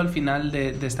llegando al final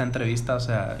de esta entrevista. O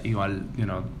sea, igual,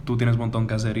 tú tienes un montón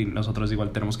que hacer y nosotros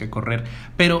igual tenemos que correr.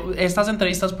 Pero estas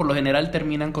entrevistas por lo general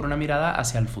terminan con una mirada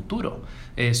hacia el futuro.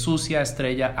 Sucia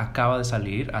Estrella acaba de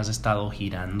salir, has estado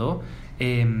girando.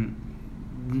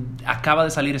 Acaba de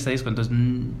salir este disco, entonces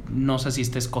no sé si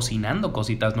estés cocinando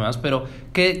cositas nuevas, pero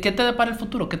 ¿qué te depara el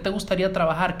futuro? ¿Qué te gustaría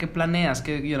trabajar? ¿Qué planeas?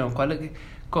 ¿Cuál es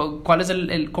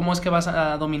cómo es que vas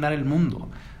a dominar el mundo?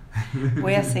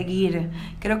 Voy a seguir.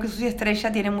 Creo que Sucia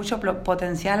Estrella tiene mucho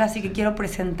potencial, así que quiero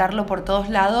presentarlo por todos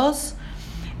lados.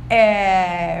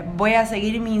 Voy a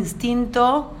seguir mi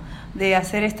instinto de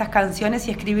hacer estas canciones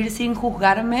y escribir sin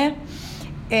juzgarme.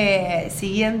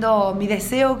 Siguiendo mi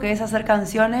deseo, que es hacer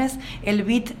canciones. El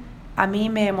beat a mí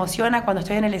me emociona cuando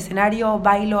estoy en el escenario,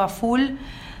 bailo a full.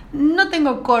 No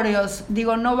tengo coreos,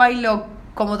 no bailo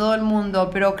como todo el mundo,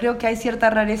 pero creo que hay cierta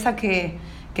rareza que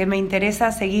me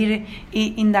interesa seguir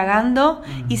indagando.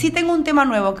 Y sí tengo un tema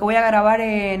nuevo que voy a grabar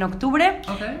en octubre,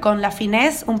 okay, con La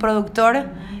Finesse, un productor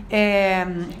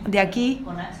de aquí.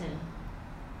 Con Axel.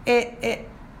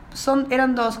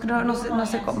 Eran dos, no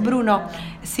sé, Bruno,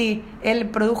 sí, él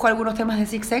produjo algunos temas de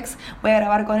Six X. Voy a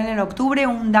grabar con él en octubre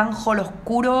un dancehall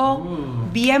oscuro,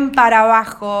 bien para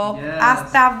abajo, yes,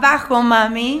 hasta abajo,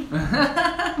 mami.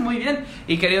 Muy bien.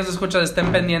 Y queridos escuchas,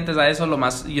 estén pendientes a eso. Lo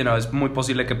más, es muy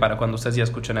posible que para cuando ustedes ya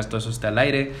escuchen esto, eso esté al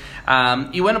aire.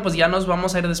 Y bueno, pues ya nos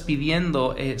vamos a ir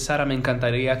despidiendo. Sara, me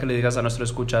encantaría que le digas a nuestros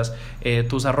escuchas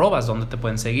tus arrobas, donde te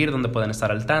pueden seguir, donde pueden estar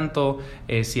al tanto,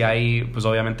 si hay, pues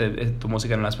obviamente tu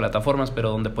música en las plataformas, pero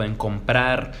donde pueden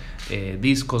comprar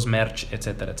discos, merch,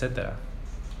 etcétera, etcétera.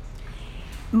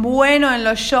 Bueno, en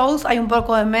los shows hay un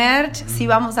poco de merch. Si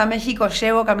vamos a México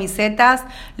llevo camisetas.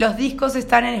 Los discos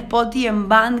están en Spotify, en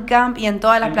Bandcamp y en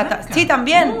todas las plataformas. Sí,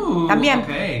 también.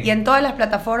 Okay. Y en todas las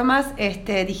plataformas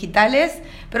digitales.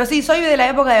 Pero sí, soy de la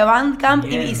época de Bandcamp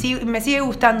y sí, me sigue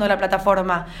gustando la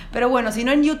plataforma. Pero bueno, si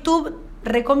no, en YouTube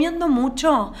recomiendo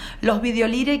mucho los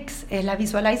videolyrics, la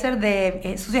visualizer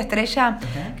de Sucia Estrella,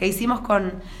 que hicimos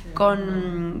con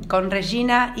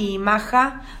Regina y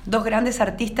Maja, dos grandes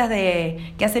artistas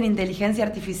que hacen inteligencia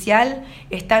artificial.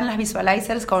 Están las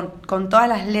visualizers con todas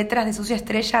las letras de Sucia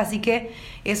Estrella, así que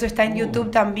eso está en YouTube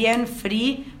también,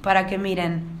 free, para que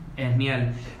miren.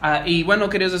 Genial. Y bueno,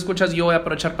 queridos escuchas, yo voy a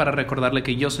aprovechar para recordarle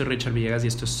que yo soy Richard Villegas y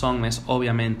esto es Songmes.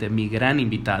 Obviamente mi gran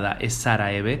invitada es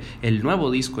Sara Hebe. El nuevo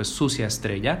disco es Sucia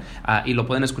Estrella, y lo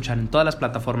pueden escuchar en todas las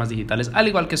plataformas digitales, al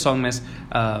igual que Songmes,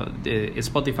 de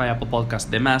Spotify, Apple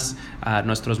Podcast, demás,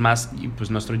 nuestros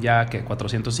ya que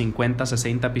 450,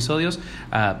 60 episodios.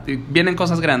 Vienen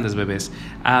cosas grandes, bebés.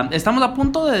 Estamos a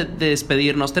punto de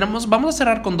despedirnos. Vamos a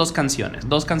cerrar con dos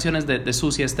canciones de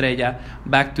Sucia Estrella,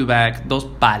 back to back, dos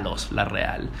palos, la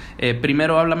real.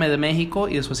 Primero háblame de México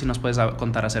y después si nos puedes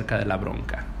contar acerca de La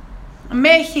Bronca.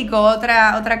 México,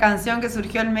 otra canción que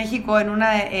surgió en México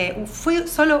fui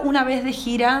solo una vez de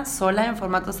gira, sola en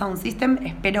formato Sound System.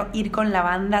 Espero ir con la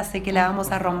banda, sé que la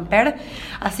vamos a romper.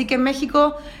 Así que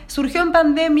México surgió en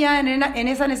pandemia, en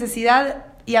esa necesidad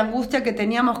y angustia que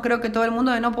teníamos, creo que todo el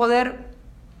mundo, de no poder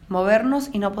movernos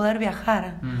y no poder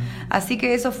viajar. Así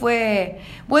que eso fue,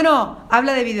 bueno,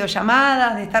 habla de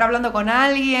videollamadas, de estar hablando con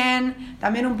alguien,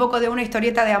 también un poco de una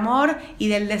historieta de amor y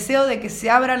del deseo de que se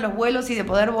abran los vuelos y de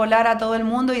poder volar a todo el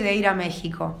mundo y de ir a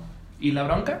México. ¿Y La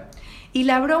Bronca? Y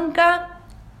La Bronca,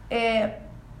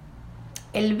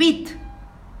 el beat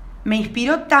me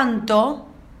inspiró tanto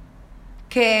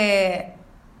que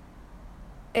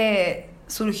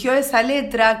surgió esa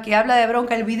letra que habla de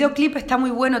bronca. El videoclip está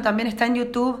muy bueno, también está en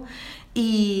YouTube.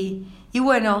 Y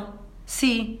bueno,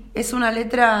 sí, es una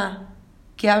letra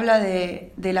que habla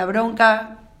de la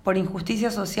bronca por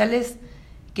injusticias sociales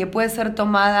que puede ser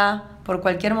tomada por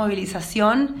cualquier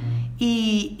movilización.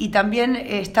 Y también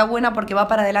está buena porque va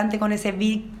para adelante con ese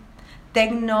beat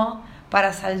techno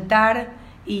para saltar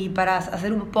y para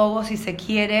hacer un pogo si se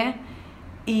quiere.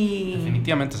 Y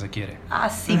definitivamente se quiere.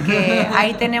 Así que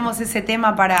ahí tenemos ese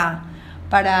tema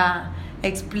para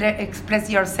express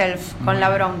yourself con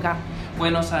La Bronca.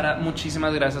 Bueno, Sara,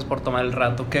 muchísimas gracias por tomar el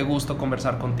rato. Qué gusto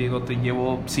conversar contigo. Te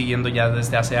llevo siguiendo ya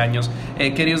desde hace años.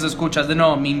 Queridos escuchas, de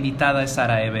nuevo, mi invitada es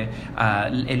Sara Hebe.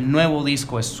 El nuevo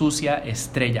disco es Sucia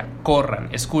Estrella. Corran,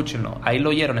 escúchenlo. Ahí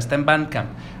lo oyeron, está en Bandcamp.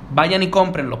 Vayan y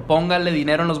cómprenlo, pónganle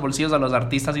dinero en los bolsillos a los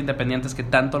artistas independientes que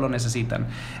tanto lo necesitan.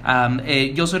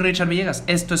 Yo soy Richard Villegas,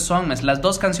 esto es Songmes. Las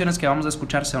dos canciones que vamos a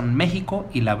escuchar son México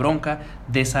y La Bronca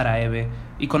de Sara Hebe.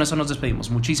 Y con eso nos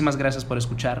despedimos. Muchísimas gracias por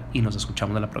escuchar y nos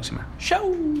escuchamos en la próxima.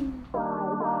 ¡Chau!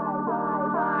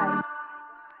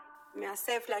 Me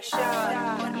hace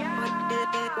flashear, me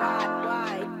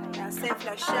hace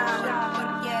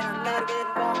flashear, quiero andar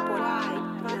por ahí.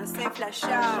 Me hace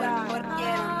flashear,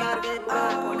 quiero andar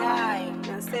por ahí.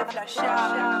 Me hace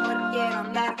flashear, quiero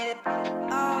andar.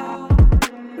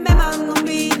 Me mando un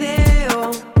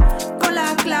video con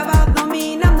las clavas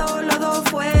dominando los dos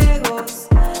fuegos.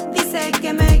 Dice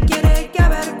que me quiere, que a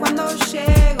ver cuando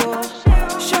llego.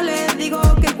 Yo le digo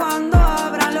que cuando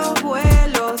abran los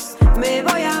vuelos me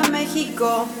voy a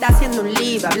México. Está haciendo un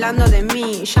live hablando de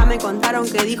mí. Ya me contaron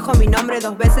que dijo mi nombre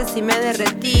 2 veces y me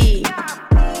derretí.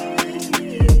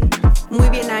 Muy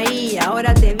bien ahí,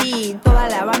 ahora te vi. Toda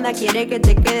la banda quiere que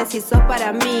te quedes y sos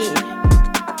para mí.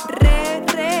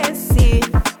 Sí.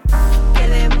 Que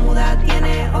de muda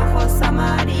tiene ojos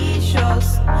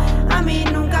amarillos. A mí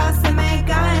nunca se me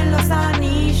caen los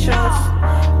anillos.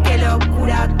 Qué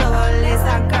locura, todo le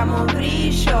sacamos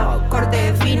brillo.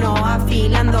 Corte fino,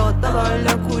 afilando todos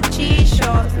los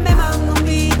cuchillos. Me mando un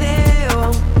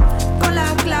video con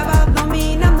las clavas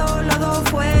dominando los dos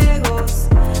fuegos.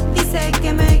 Dice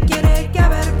que me quiere, que a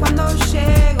ver cuando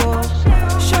llego.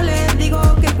 Yo le digo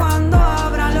que cuando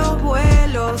abran los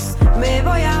vuelos me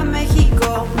voy a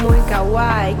México. Muy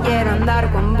kawaii, quiero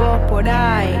andar con vos por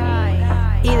ahí.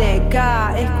 Y de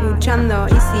acá, escuchando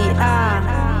Easy A.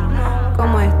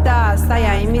 ¿Cómo estás?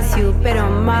 I miss you, pero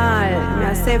mal. Me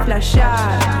hace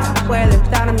flashear. Puedo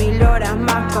estar 1000 horas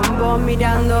más con vos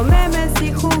mirando memes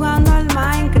y jugando al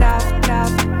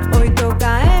Minecraft. Hoy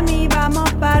toca Emi,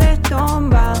 vamos para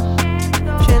Estomba.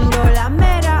 Yendo la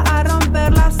mera a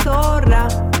romper la zorra.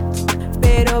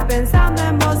 Pero pensando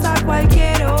en vos a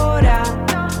cualquier hora.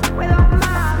 Me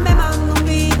mando un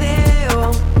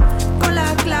video con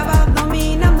las clavas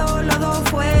dominando los dos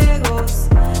fuegos.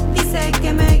 Dice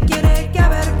que me quiere, que a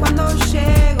ver cuando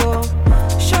llego.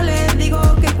 Yo le digo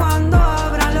que cuando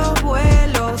abran los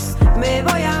vuelos me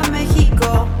voy a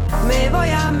México. Me voy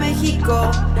a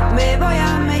México. Me voy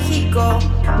a México.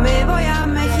 Me voy a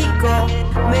México.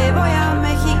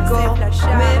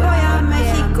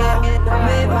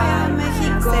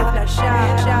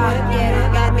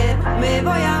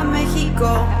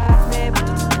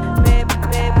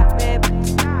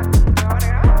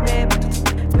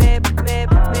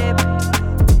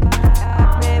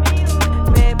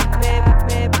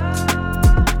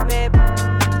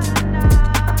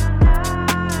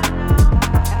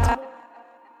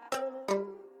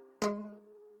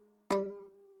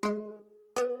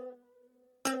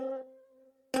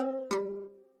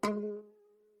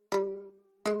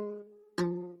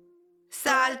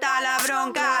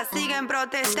 siguen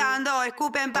protestando.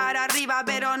 Escupen para arriba,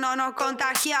 pero no nos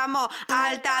contagiamos.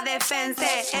 Alta defensa,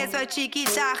 eso es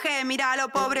chiquitaje. Mira lo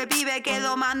pobre pibe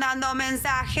quedó mandando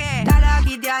mensaje.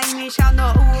 Talaquite ahí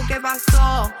millando, ¿qué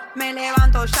pasó? Me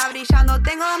levanto ya brillando,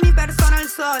 tengo mi persona al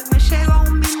sol. Me llegó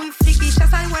un beat muy friki, ya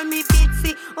salgo en mi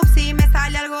pizzi. Upsi, me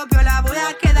sale algo piola, voy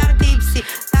a quedar tipsy.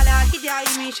 Talaquite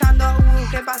ahí millando,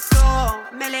 ¿qué pasó?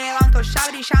 Me levanto ya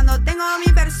brillando, tengo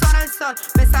mi persona al sol.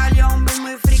 Me salió un beat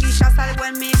muy friki, ya salgo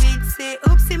en mi pizzi.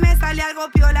 Upsi, me sale algo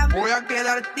piola, voy a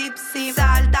quedar tipsy.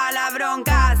 Salta la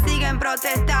bronca, siguen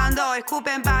protestando.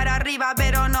 Escupen para arriba,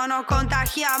 pero no nos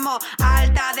contagiamos.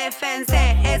 Alta defensa,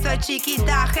 eso es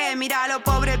chiquitaje. Mira lo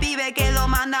pobre pibe quedó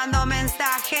mandando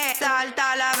mensaje.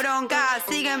 Salta la bronca,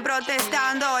 siguen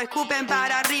protestando. Escupen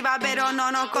para arriba, pero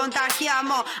no nos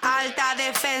contagiamos. Alta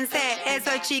defensa,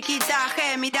 eso es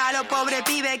chiquitaje. Mira lo pobre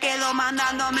pibe quedó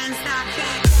mandando mensaje.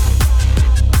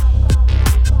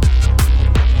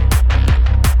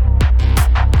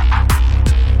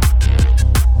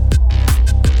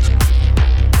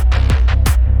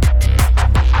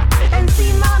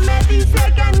 Encima me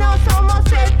dice que no somos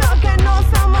esto, que no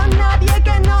somos nadie,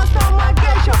 que no somos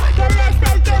aquello, que él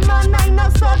es el que manda y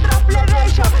nosotros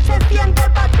plebeyos. Se siente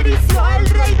Patricio, el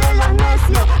rey de los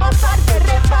necios. Aparte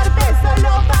reparte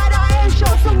solo para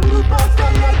ellos. Un grupo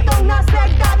selecto, una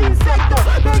secta de insectos,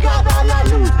 pegada a la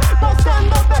luz,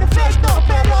 posando perfecto,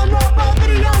 pero no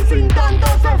podrían sin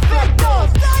tantos efectos.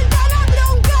 Salta la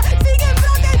bronca, siguen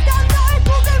protestando,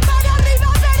 escupen para arriba,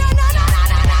 pero no.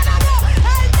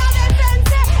 Alta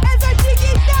defensa, eso es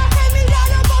chiquitaje, mira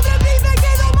lo pobre pibe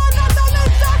quedó mandando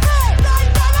mensaje.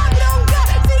 Salta la bronca,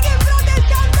 siguen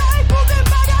protestando, escupen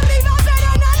para arriba, pero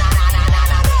no.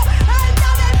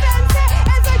 Alta defensa,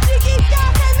 eso es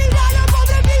chiquitaje, mira lo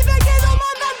pobre pibe quedó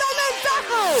mandando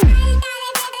mensaje.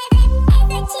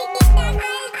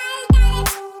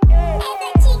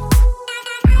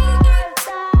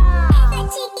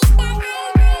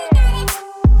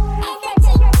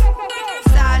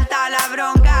 Salta la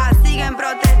bronca, siguen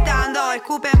protestando.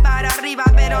 Escupen para arriba,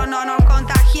 pero no nos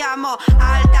contagiamos.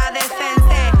 Alta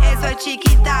defensa, eso es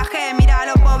chiquitaje. Mira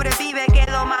lo pobre pibe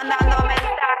quedó mandando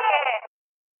mensajes.